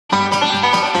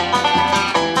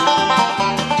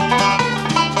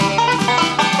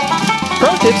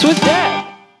Tips with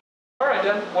Dad. Alright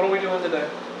Dad, what are we doing today?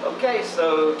 Okay,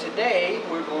 so today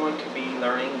we're going to be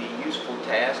learning the useful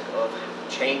task of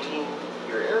changing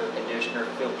your air conditioner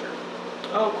filter.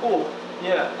 Oh cool.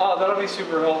 Yeah, that'll be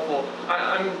super helpful.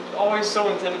 I'm always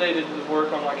so intimidated to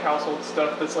work on like household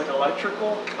stuff that's like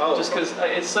electrical. Oh. Just because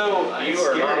it's so You it's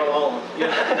are scary. not alone.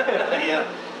 Yeah. Yeah.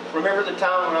 Remember the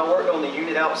time when I worked on the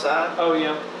unit outside? Oh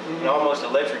yeah. And almost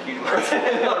electrocuted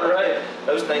myself. Right.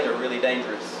 Those things are really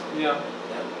dangerous. Yeah.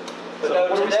 But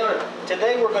So no,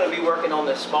 today we're going to be working on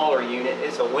the smaller unit.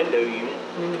 It's a window unit.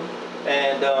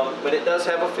 And but it does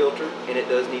have a filter and it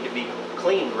does need to be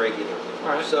cleaned regularly.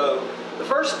 Right. So the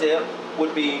first step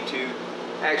would be to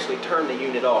actually turn the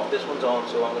unit off. This one's on,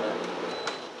 so I'm going to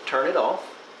turn it off.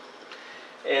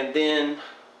 And then,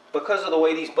 because of the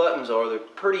way these buttons are, they're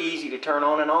pretty easy to turn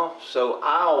on and off. So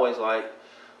I always like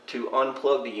to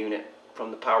unplug the unit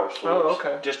from the power source. Oh,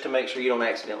 okay. Just to make sure you don't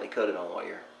accidentally cut it on while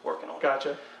you're working on it.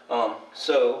 Gotcha.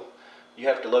 So you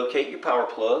have to locate your power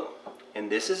plug, and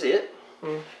this is it.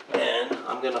 And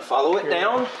I'm going to follow it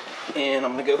down, and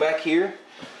I'm going to go back here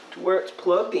to where it's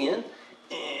plugged in.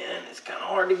 And it's kind of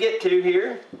hard to get to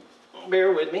here.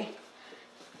 Bear with me.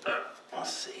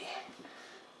 Let's see.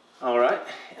 All right,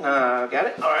 got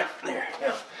it. All right, there.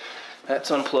 Now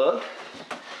that's unplugged.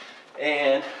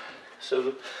 And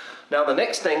so now the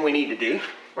next thing we need to do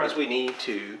is we need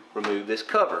to remove this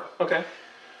cover. Okay.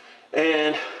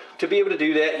 And to be able to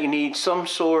do that, you need some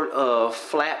sort of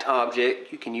flat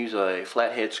object. You can use a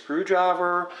flathead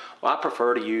screwdriver. Well, I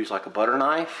prefer to use like a butter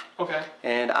knife. Okay.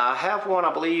 And I have one,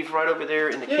 I believe, right over there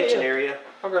in the kitchen area.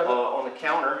 I'll grab it. On the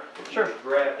counter. Sure. You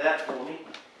grab that for me.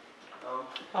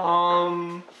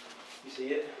 You see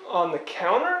it? On the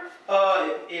counter?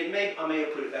 I may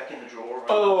have put it back in the drawer. Right.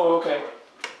 Oh, okay.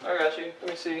 I got you.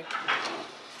 Let me see.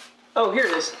 Oh, here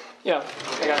it is. Yeah,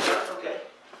 I got you. Okay.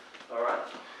 All right.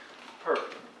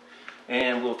 Perfect.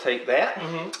 And we'll take that.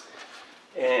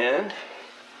 And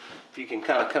if you can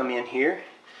kind of come in here,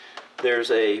 there's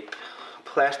a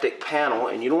plastic panel,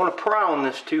 and you don't want to pry on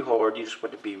this too hard. You just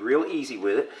want to be real easy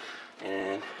with it,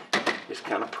 and just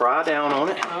kind of pry down on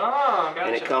it. Ah, gotcha.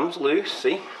 And it comes loose.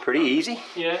 See, pretty easy.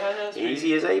 Yeah, that's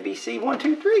easy as ABC. 1,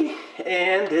 2, 3.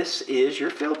 And this is your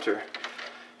filter.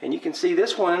 And you can see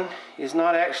this one is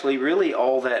not actually really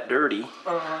all that dirty.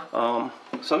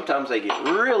 Sometimes they get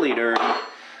really dirty,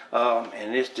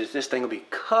 and this thing will be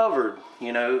covered.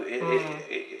 You know,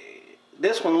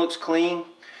 this one looks clean,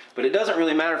 but it doesn't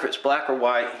really matter if it's black or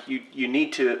white. You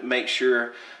need to make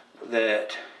sure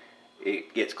that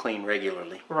it gets cleaned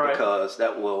regularly, because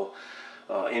that will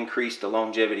increase the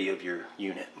longevity of your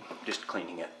unit, just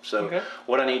cleaning it. So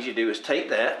what I need you to do is take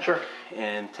that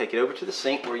and take it over to the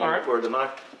sink where the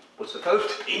knife was supposed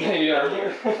to be.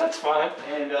 Yeah, that's fine.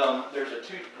 And there's a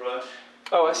toothbrush.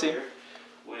 Oh, I see.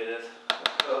 With a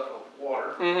cup of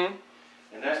water.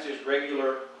 And that's just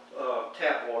regular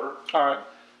tap water. All right.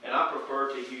 And I prefer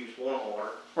to use warm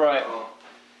water. Right.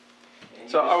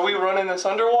 So are we running this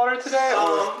underwater today?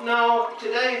 No,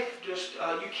 today just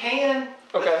you can.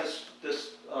 Okay.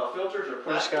 This filters are plastic.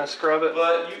 We're just gonna scrub it.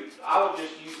 But I would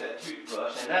just use that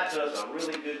toothbrush, and that does a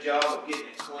really good job of getting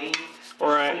it clean.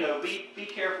 Right. You know, be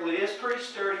careful. It is pretty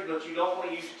sturdy, but you don't want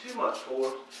to use too much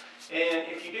force. And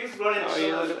if you do run into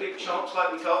some of those big chunks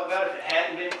like we talked about, if it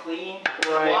hadn't been cleaned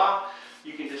for a while,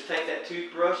 you can just take that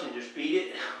toothbrush and just beat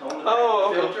it on the back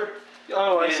of the filter.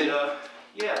 Oh, I see.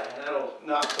 Yeah, and that'll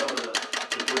knock some of the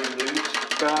debris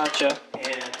loose. Gotcha.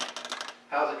 And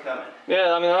how's it coming?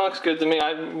 Yeah, I mean, that looks good to me.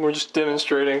 We're just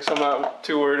demonstrating, so I'm not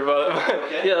too worried about it.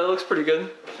 Okay. Yeah, that looks pretty good.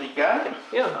 So you got it?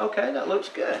 Yeah. Okay, that looks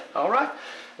good. All right.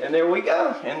 And there we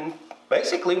go. And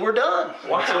basically we're done.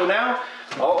 Wow. So now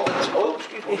all that's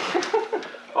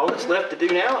left to do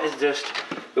now is just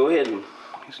go ahead and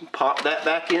pop that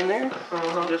back in there,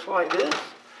 just like this.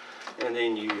 And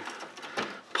then you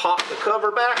pop the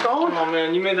cover back on. Oh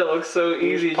man, you made that look so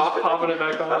easy. Just popping it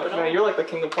back on. Man, you're like the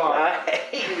king of pop.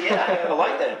 Yeah, I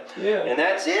like that. Yeah. And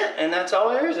that's it. And that's all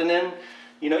there is. And then,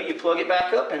 you know, you plug it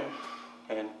back up and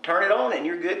turn it on, and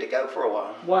you're good to go for a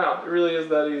while. Wow, it really is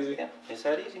that easy. Yeah, it's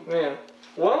that easy. Man,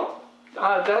 well,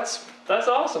 that's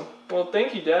awesome. Well,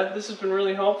 thank you, Dad. This has been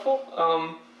really helpful.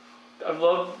 I've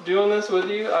loved doing this with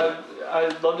you.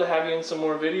 I'd love to have you in some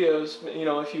more videos, you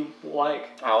know, if you like.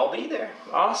 I'll be there.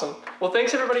 Awesome. Well,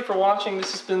 thanks everybody for watching.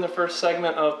 This has been the first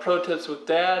segment of Pro Tips with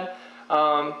Dad.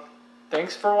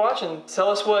 Thanks for watching. Tell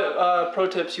us what pro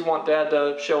tips you want Dad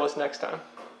to show us next time.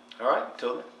 All right,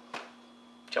 till then.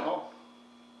 Come on.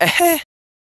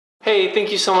 Hey,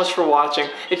 thank you so much for watching.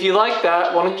 If you like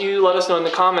that, why don't you let us know in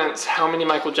the comments how many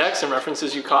Michael Jackson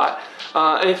references you caught.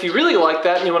 And if you really like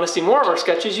that and you want to see more of our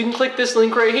sketches, you can click this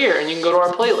link right here and you can go to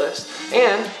our playlist.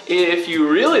 And if you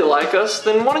really like us,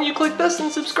 then why don't you click this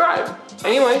and subscribe.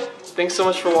 Anyway, thanks so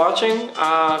much for watching.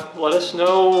 Let us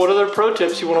know what other pro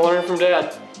tips you want to learn from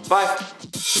Dad. Bye.